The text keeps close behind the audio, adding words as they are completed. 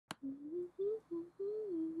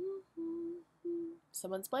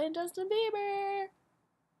Someone's playing Justin Bieber.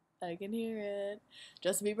 I can hear it.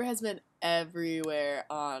 Justin Bieber has been everywhere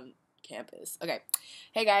on campus. Okay.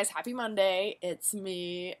 Hey guys, happy Monday. It's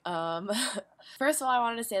me. First of all, I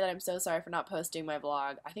wanted to say that I'm so sorry for not posting my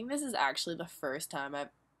vlog. I think this is actually the first time I've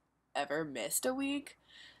ever missed a week.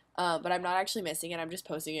 But I'm not actually missing it. I'm just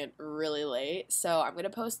posting it really late. So I'm going to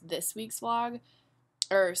post this week's vlog.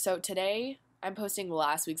 So today I'm posting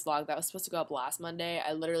last week's vlog that was supposed to go up last Monday.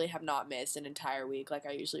 I literally have not missed an entire week. Like,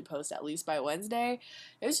 I usually post at least by Wednesday.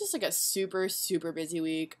 It was just like a super, super busy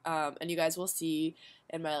week. And you guys will see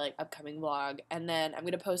in my like upcoming vlog. And then I'm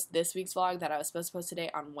going to post this week's vlog that I was supposed to post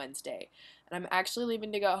today on Wednesday. And I'm actually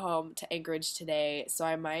leaving to go home to Anchorage today. So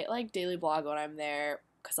I might like daily vlog when I'm there,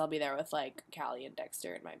 because I'll be there with like Callie and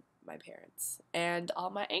Dexter and my parents and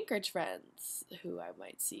all my Anchorage friends who I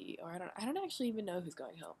might see, or I don't actually even know who's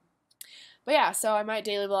going home. But yeah, so I might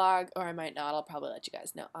daily vlog or I might not. I'll probably let you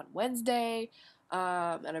guys know on Wednesday.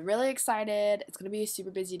 And I'm really excited. It's gonna be a super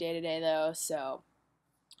busy day today though, so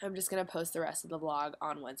I'm just gonna post the rest of the vlog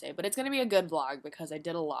on Wednesday. But it's gonna be a good vlog because I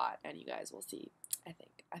did a lot, and you guys will see. I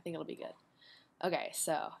think it'll be good. Okay,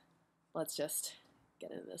 so let's just get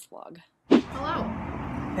into this vlog. Hello.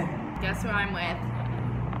 Guess who I'm with?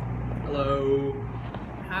 Hello.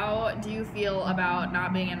 How do you feel about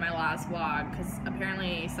not being in my last vlog? Because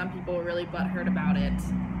apparently some people were really butthurt about it.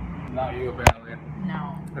 Not you, apparently.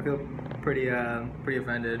 No. I feel pretty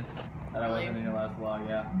offended that I wasn't in your last vlog,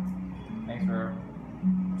 yeah. Thanks for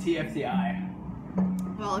TFCI.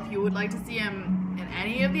 Well, if you would like to see him in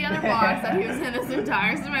any of the other vlogs that he was in this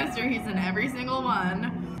entire semester, he's in every single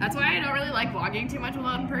one. That's why I don't really like vlogging too much with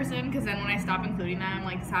one person, because then when I stop including them,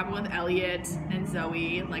 like this happened with Elliot and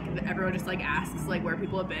Zoe, like everyone just like asks like where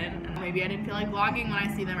people have been, and maybe I didn't feel like vlogging when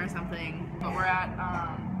I see them or something. But we're at,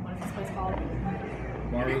 what is this place called?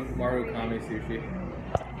 Marukami Sushi.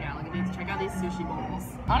 Yeah, look at these, check out these sushi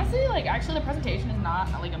bowls. Honestly, like actually the presentation is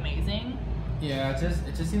not like amazing. Yeah, it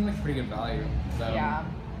just seems like pretty good value. So. Yeah,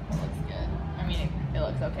 it looks good. I mean, it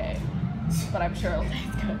looks okay, but I'm sure it'll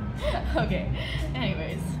taste good. Okay,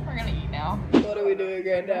 anyways, we're gonna eat now. What are we doing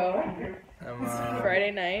right now? It's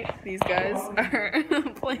Friday night. These guys are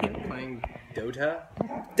playing Dota?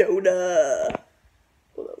 Dota!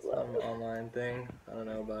 Some online thing. I don't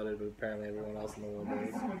know about it, but apparently everyone else in the world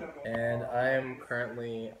does. And I am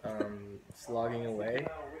currently slogging away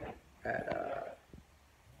at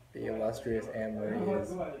the illustrious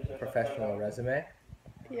Annemarie's professional resume.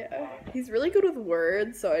 Yeah, he's really good with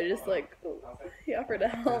words, so I just like, he offered to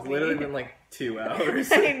help me. It's literally been like 2 hours.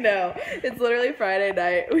 I know. It's literally Friday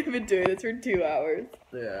night. We've been doing this for 2 hours.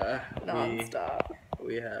 Yeah. Non-stop.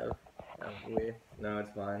 We have. No,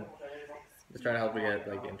 it's fine. Just trying to help her get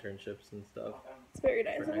like internships and stuff. It's very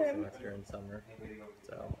nice for of next him. semester in summer.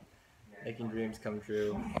 So, making dreams come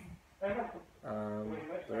true. The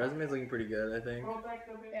resume's looking pretty good, I think.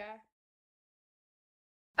 Yeah.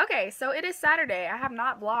 Okay, so it is Saturday. I have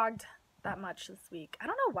not vlogged that much this week. I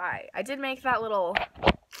don't know why. I did make that little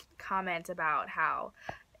comment about how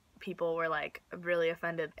people were like really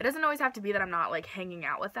offended. It doesn't always have to be that I'm not like hanging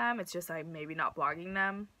out with them. It's just I'm maybe not vlogging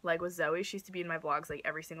them. Like with Zoe, she used to be in my vlogs like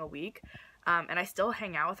every single week. And I still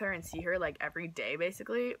hang out with her and see her like every day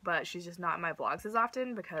basically, but she's just not in my vlogs as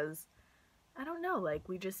often because I don't know, like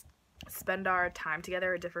we just spend our time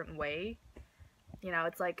together a different way. You know,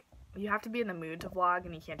 it's like you have to be in the mood to vlog,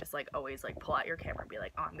 and you can't just like always like pull out your camera and be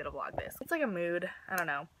like, oh, I'm gonna vlog this. It's like a mood. I don't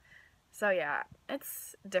know. So yeah,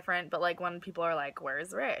 it's different, but like when people are like,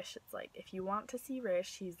 where's Rish? It's like, if you want to see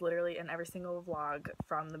Rish, he's literally in every single vlog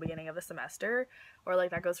from the beginning of the semester, or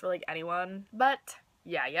like that goes for like anyone. But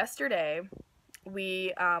yeah, yesterday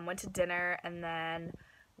we went to dinner, and then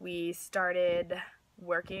we started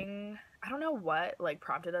working. I don't know what like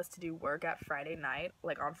prompted us to do work at Friday night,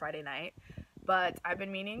 like on Friday night, but I've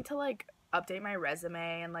been meaning to like update my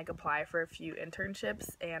resume and like apply for a few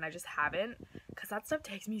internships, and I just haven't because that stuff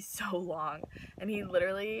takes me so long. And he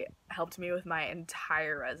literally helped me with my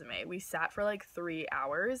entire resume. We sat for like 3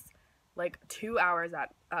 hours, like 2 hours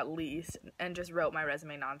at least, and just wrote my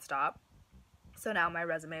resume nonstop. So now my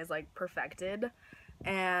resume is like perfected,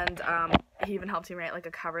 and he even helped me write like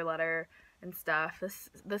a cover letter and stuff.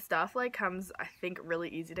 This stuff like comes, I think, really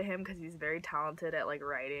easy to him because he's very talented at like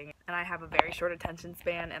writing, and I have a very short attention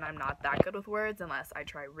span, and I'm not that good with words unless I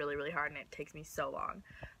try really, really hard, and it takes me so long.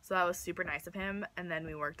 So that was super nice of him. And then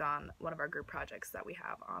we worked on one of our group projects that we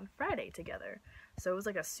have on Friday together. So it was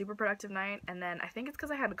like a super productive night. And then I think it's because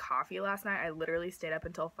I had coffee last night, I literally stayed up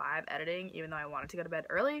until 5 editing, even though I wanted to go to bed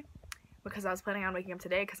early because I was planning on waking up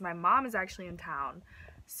today because my mom is actually in town.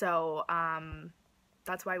 So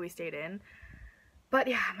that's why we stayed in. But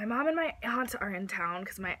yeah, my mom and my aunt are in town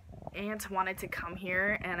because my aunt wanted to come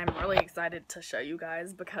here, and I'm really excited to show you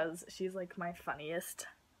guys because she's like my funniest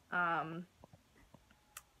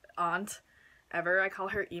aunt ever. I call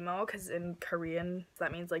her Emo because in Korean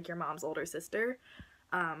that means like your mom's older sister.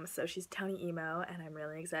 So she's Tony Emo, and I'm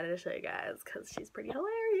really excited to show you guys because she's pretty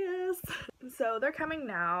hilarious. So they're coming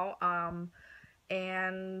now,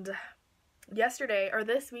 and yesterday, or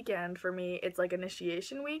this weekend for me, it's like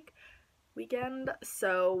initiation weekend,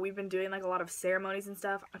 so we've been doing like a lot of ceremonies and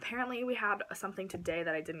stuff. Apparently we had something today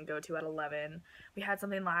that I didn't go to at 11. We had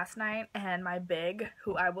something last night, and my big,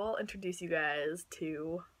 who I will introduce you guys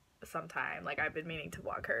to sometime, like I've been meaning to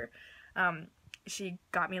vlog her, she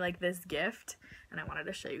got me like this gift, and I wanted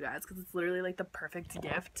to show you guys because it's literally like the perfect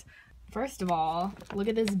gift. First of all, look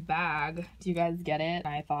at this bag. Do you guys get it?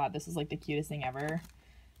 I thought this was like the cutest thing ever.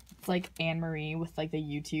 It's like Annemarie with like the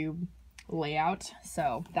YouTube layout,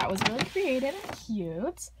 so that was really creative and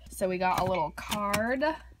cute. So we got a little card.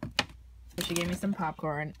 So she gave me some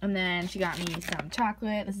popcorn, and then she got me some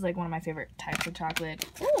chocolate. This is like one of my favorite types of chocolate.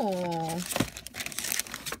 Ooh.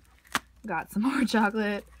 Got some more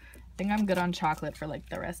chocolate. I think I'm good on chocolate for like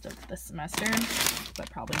the rest of the semester, but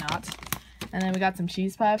probably not. And then we got some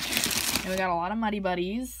cheese puffs, and we got a lot of Muddy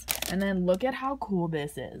Buddies. And then look at how cool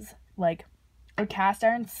this is. Like a cast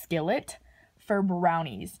iron skillet for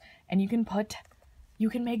brownies, and you can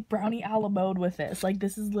make brownie a la mode with this. Like,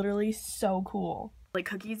 this is literally so cool. Like,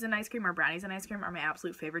 cookies and ice cream or brownies and ice cream are my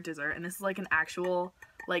absolute favorite dessert, and this is like an actual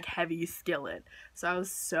like heavy skillet. So I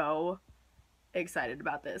was so excited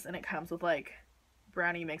about this, and it comes with like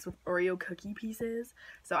brownie mixed with Oreo cookie pieces.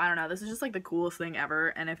 So I don't know, this is just like the coolest thing ever.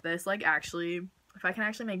 And if this like actually, if I can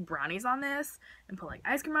actually make brownies on this and put like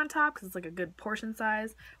ice cream on top because it's like a good portion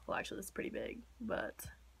size, well actually this is pretty big, but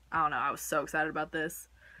I don't know, I was so excited about this.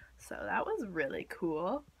 So that was really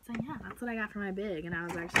cool. So yeah, that's what I got for my big, and I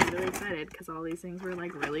was actually really excited because all these things were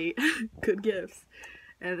like really good gifts.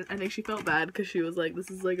 And I think she felt bad because she was like, this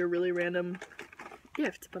is like a really random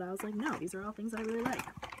gift, but I was like, no, these are all things I really like.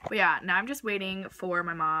 But yeah, now I'm just waiting for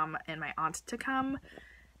my mom and my aunt to come,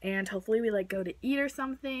 and hopefully we like go to eat or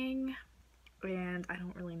something, and I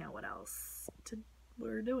don't really know what else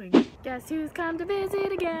we're doing. Guess who's come to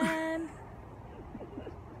visit again?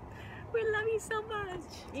 We love you so much.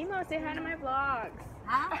 Emo, say hi to my vlogs.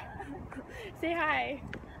 Huh? Say hi.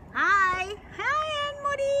 Hi. Hi,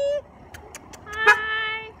 Anne-Marie.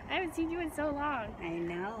 Hi. I haven't seen you in so long. I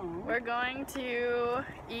know. We're going to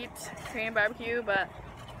eat Korean barbecue, but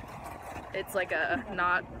it's like a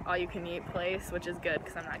not all-you-can-eat place, which is good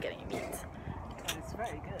because I'm not getting meat. It's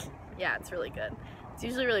very good. Yeah, it's really good. It's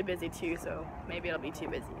usually really busy too, so maybe it'll be too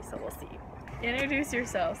busy, so we'll see. Introduce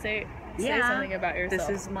yourself. Say something about yourself.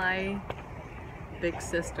 This is my big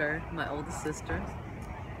sister, my oldest sister.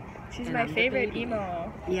 She's and my I'm favorite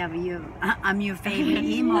emo. Yeah, but I'm your favorite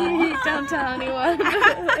emo. Don't tell anyone.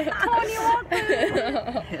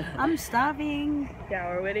 I'm starving. Yeah,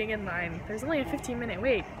 we're waiting in line. There's only a 15-minute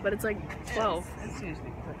wait, but it's like 12. It's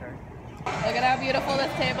usually quicker. Look at how beautiful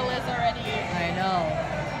this table is already. I know.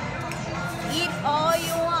 Eat all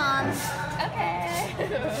you want. Okay.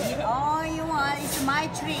 Eat all you want. It's my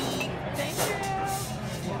treat. Thank you.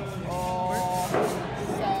 Oh,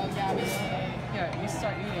 so yummy. Here, you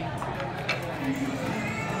start eating.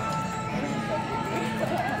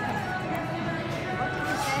 What did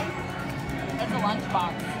you say? It's a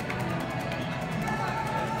lunchbox.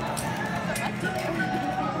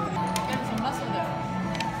 Get some muscle there.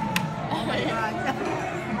 Oh my God.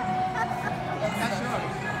 That's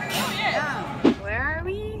yours. Oh, yeah. Yeah. Where are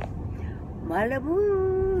we? Malibu.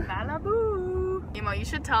 Malibu. Emo, you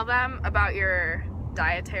should tell them about your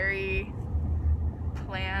dietary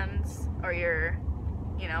plans or your,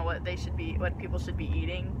 you know, what people should be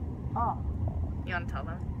eating. Oh, You want to tell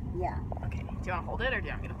them? yeah. Okay. Do you want to hold it or do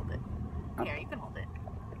you want me to hold it? Here, you can hold it.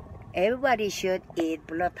 Everybody should eat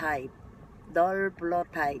blood type. Dull blood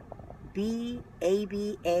type.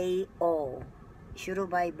 BABAO. Should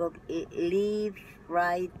buy book. Live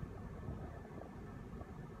right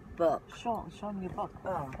book. Show me a book.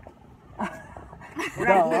 Oh.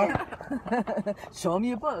 Right here. Show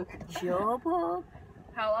me a book. Show book.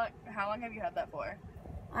 How long have you had that for?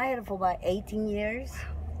 I had it for about 18 years.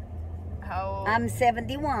 How? I'm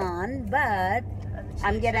 71, but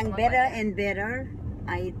I'm getting better and better.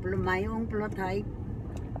 I eat my own blood type.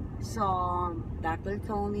 So doctor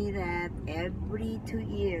told me that every 2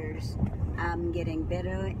 years I'm getting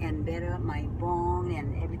better and better, my bone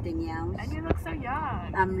and everything else. And you look so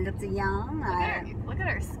young. I'm looking young. Look at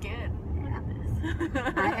her skin. Look at this.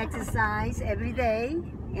 I exercise every day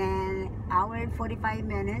and hour and 45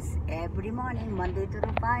 minutes every morning, Monday to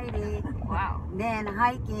Friday. Wow. Then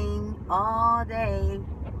hiking all day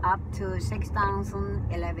up to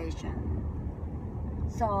 6,000 elevation.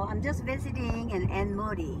 So I'm just visiting in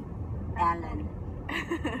Annemarie, Alan.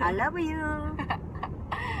 I love you.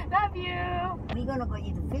 Love you. We're gonna go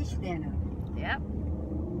eat fish dinner. Yep.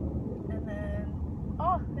 And then,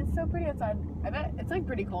 oh, it's so pretty outside. I bet it's like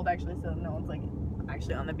pretty cold actually, so no one's like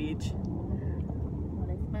actually on the beach. Well,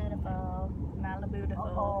 it's beautiful. Malibu to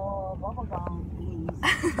Oh, bubble gum, please.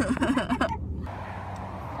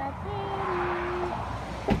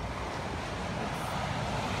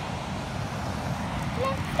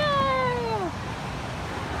 Let's go!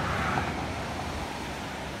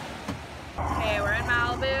 Okay, we're in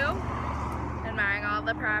Malibu, admiring all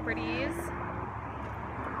the properties.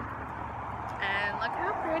 And look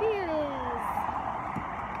how pretty it is.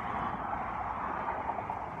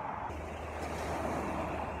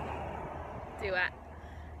 Do it.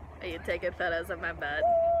 Are you taking photos of my butt?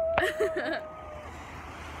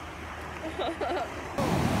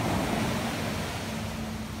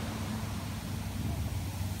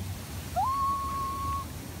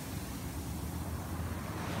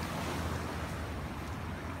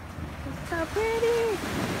 It's so pretty.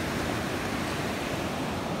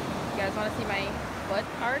 You guys want to see my foot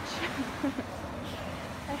arch?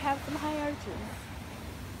 I have some high arches.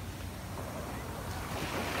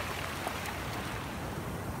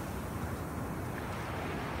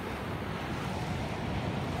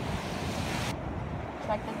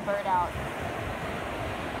 Check this bird out.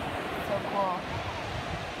 So cool.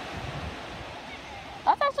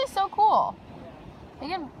 That's actually so cool. He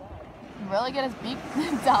can really get his beak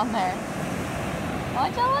down there.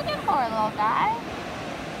 What you looking for, little guy?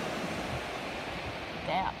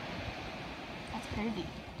 Damn. That's crazy.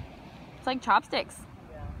 It's like chopsticks.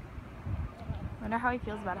 Wonder how he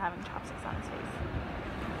feels about having chopsticks on his face.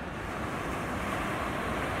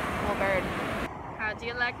 Cool bird. How do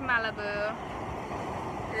you like Malibu?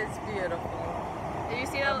 It's beautiful. Did you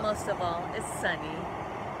see And that? most of all, it's sunny.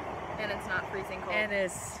 And it's not freezing cold. And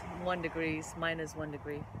it's -1 degree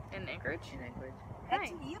in Anchorage? in Anchorage.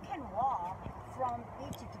 Actually, you can walk from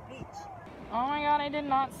beach to beach. Oh my god, I did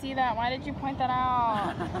not see that. Why did you point that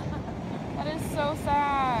out? That is so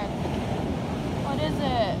sad. What is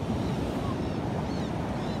it?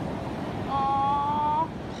 Aww.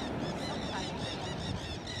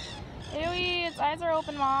 Ewy, its eyes are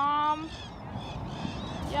open, Mom.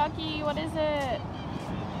 Yucky, what is it?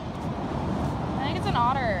 I think it's an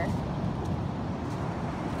otter.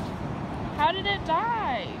 How did it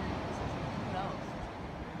die?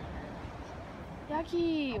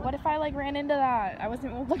 Yucky, what if I like ran into that? I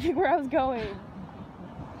wasn't looking where I was going.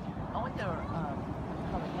 I wonder how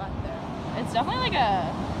it got there. It's definitely like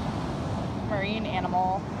a marine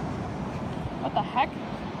animal. What the heck?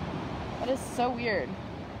 That is so weird.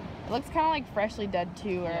 It looks kind of like freshly dead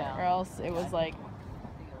too, or else it was like,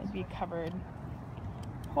 it'd be covered.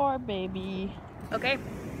 Poor baby. Okay,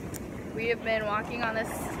 we have been walking on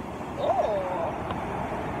this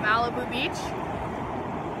Malibu beach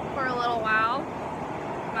for a little while.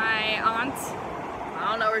 My aunt, I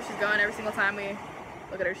don't know where she's going. Every single time we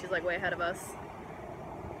look at her, she's like way ahead of us.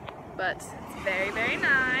 But it's very, very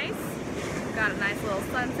nice. Got a nice little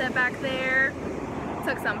sunset back there.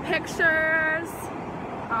 Took some pictures.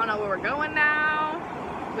 I don't know where we're going now.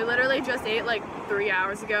 We literally just ate like 3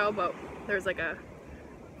 hours ago, but there's like a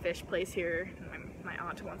fish place here. My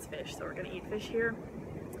aunt wants fish, so we're gonna eat fish here.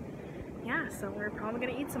 Yeah, so we're probably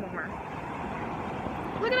gonna eat some more.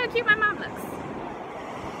 Look at how cute my mom looks.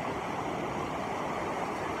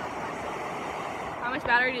 How much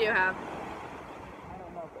battery do you have? I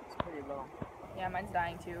don't know, but it's pretty low. Yeah, mine's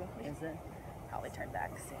dying too. Is it? Probably turn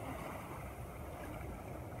back soon.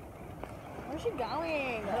 Where's she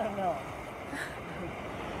going? I don't know.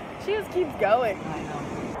 She just keeps going. I know.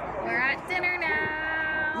 We're at dinner now.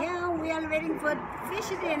 Yeah, we are waiting for fish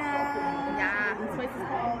dinner. Yeah, this place is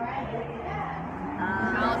called Malibu.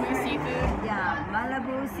 Malibu Seafood. Yeah,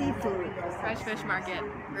 Malibu seafood. Fresh Fish Market.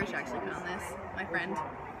 Rich actually found this, my friend.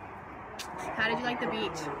 How did you like the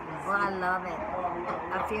beach? Oh, I love it.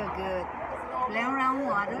 I feel good. Playing around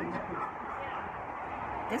water.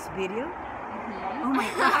 This video? Oh my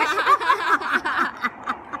gosh.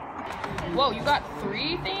 Whoa, you got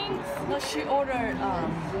 3 things? No, she ordered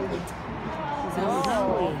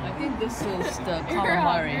Oh. I think this is the You're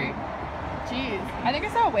calamari. hungry. Jeez, I think I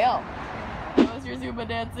saw a whale. That was your Zumba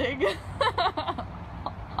dancing. I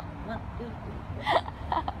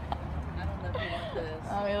don't know if you want this.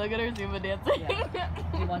 Oh, wait, look at her Zumba dancing. Yeah.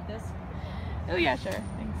 Do you want this? Oh yeah, sure.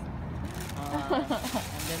 Thanks. And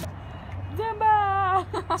then Zumba!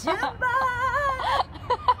 Jumba!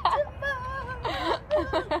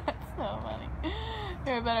 So funny.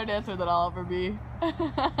 You're a better dancer than I'll ever be.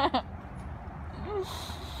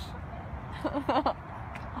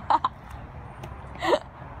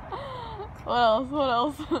 What else? What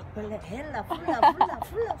else? Okay,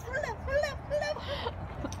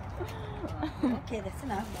 that's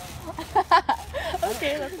enough.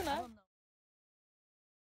 Okay, that's enough.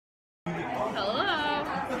 Hello.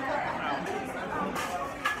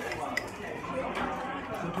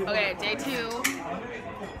 Okay, day 2.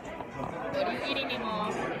 What are you eating, Nemo?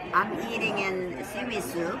 I'm eating in seaweed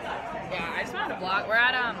soup. Yeah, I just wanted to vlog. We're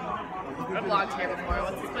at I've vlogged here before.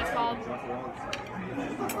 What's this place called?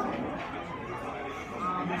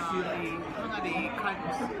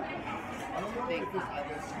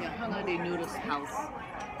 Hungary noodles house.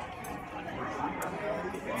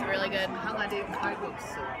 It's really good. Hungary kalguk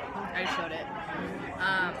soup. I just showed it.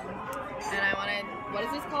 And I wanted, what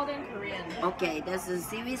is this called in Korean? Okay, this is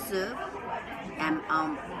seaweed soup. And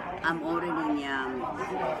I'm ordering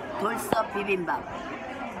tulsa bibimbap.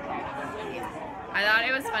 I thought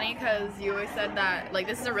it was funny because you always said that, like,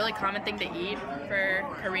 this is a really common thing to eat for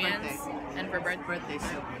Koreans and for Birthday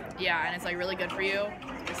soup. Yeah, and it's like really good for you.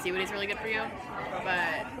 The seaweed is really good for you,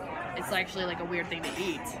 but it's actually like a weird thing to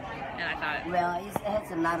eat. And I thought, Well, it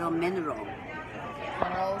has a lot of minerals.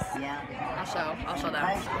 minerals. Yeah. I'll show them.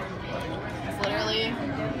 It's literally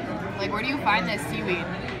like, where do you find this seaweed?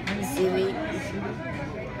 Seaweed.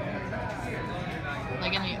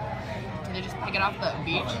 Like, do they just pick it off the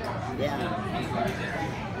beach? Yeah.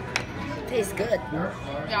 Tastes good.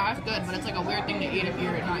 Yeah, it's good, but it's like a weird thing to eat if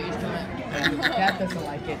you're not used to it. Cat doesn't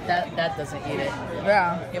like it. That doesn't eat it.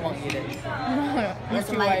 Yeah. He won't eat it. That's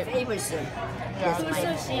too my white. favorite soup. That's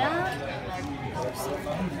my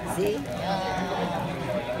See?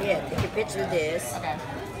 Here, take a picture of this. Okay.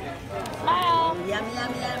 Smile. Yummy, yummy,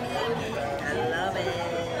 yummy, yummy. I love it.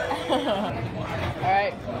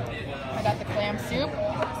 Alright. I got the clam soup,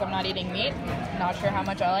 because I'm not eating meat. Not sure how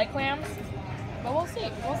much I like clams. But we'll see.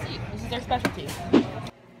 We'll see. This is their specialty.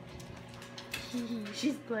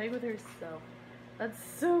 She's playing with herself. That's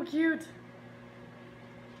so cute.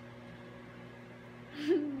 I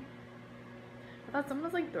thought someone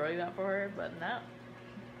was like throwing that for her, but no.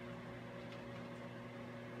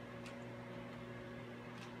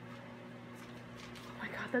 Oh my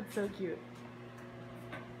god, that's so cute.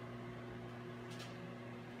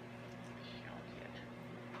 So cute.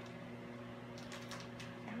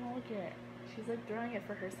 And look at it. She's like throwing it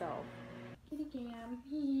for herself. Kitty cam.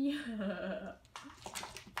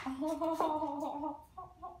 Oh.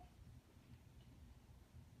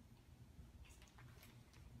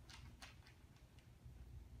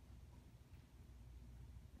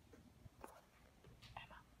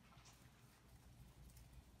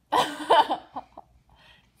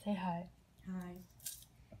 Say hi. Hi.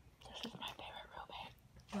 This is my favorite roommate.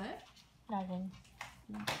 What? Nothing.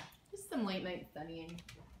 Just some late night studying.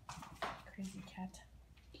 Crazy cat.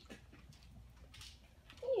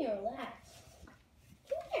 Come here, relax.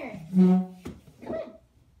 Come here. Come on.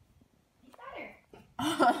 Be better. I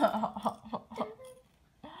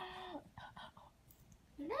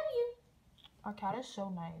love you. Our cat is so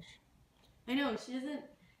nice. I know, she doesn't.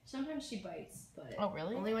 Sometimes she bites, but Oh,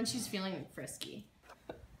 really? only when she's feeling frisky.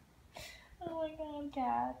 Oh my god,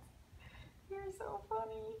 cat. You're so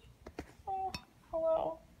funny. Oh,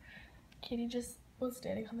 hello. Kitty just was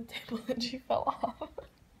standing on the table and she fell off.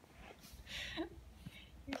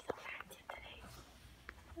 You're so active today.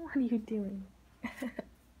 What are you doing?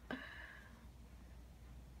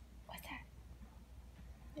 What's that?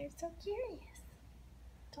 You're so curious.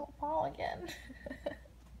 Don't fall again.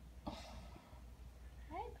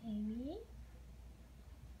 Hi, baby.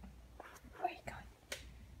 Where are you going?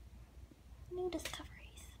 New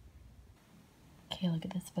discoveries. Okay, look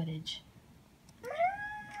at this footage.